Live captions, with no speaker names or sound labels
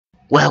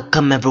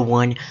Welcome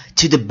everyone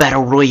to the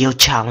Battle Royale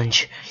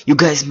challenge. You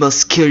guys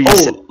must kill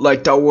yourself. Oh,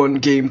 like that one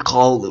game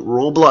called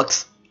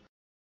Roblox.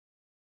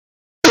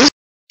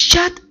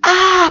 Shut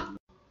up!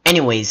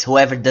 Anyways,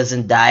 whoever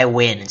doesn't die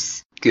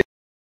wins. Good.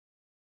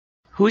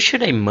 Who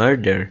should I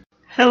murder?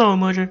 Hello,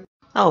 murder.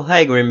 Oh,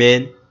 hi, Green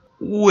Bean.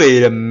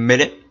 Wait a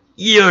minute.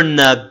 You're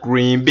not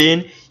Green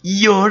Bean.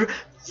 You're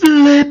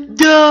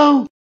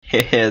Flipto.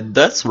 Hehe,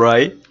 that's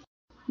right.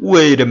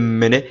 Wait a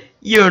minute.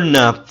 You're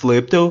not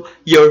Flipto.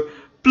 You're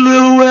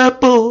Blue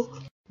Apple.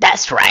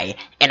 That's right,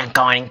 and I'm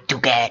going to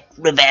get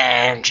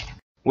revenge.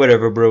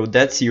 Whatever, bro.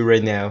 That's you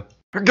right now.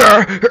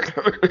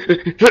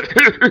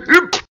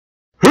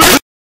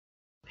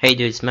 Hey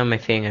dude, smell my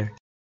finger.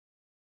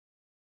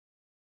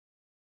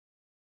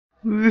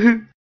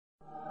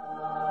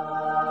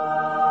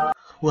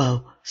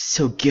 Wow,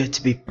 so good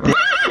to be back.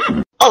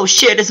 Oh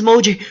shit, it's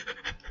emoji.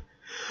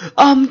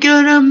 I'm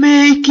gonna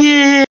make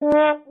it.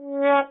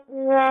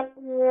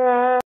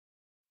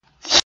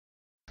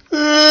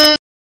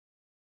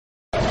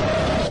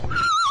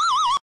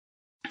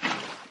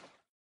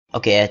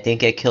 Okay, I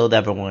think I killed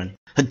everyone.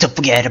 Don't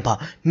forget about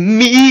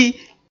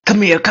me.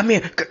 Come here, come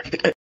here.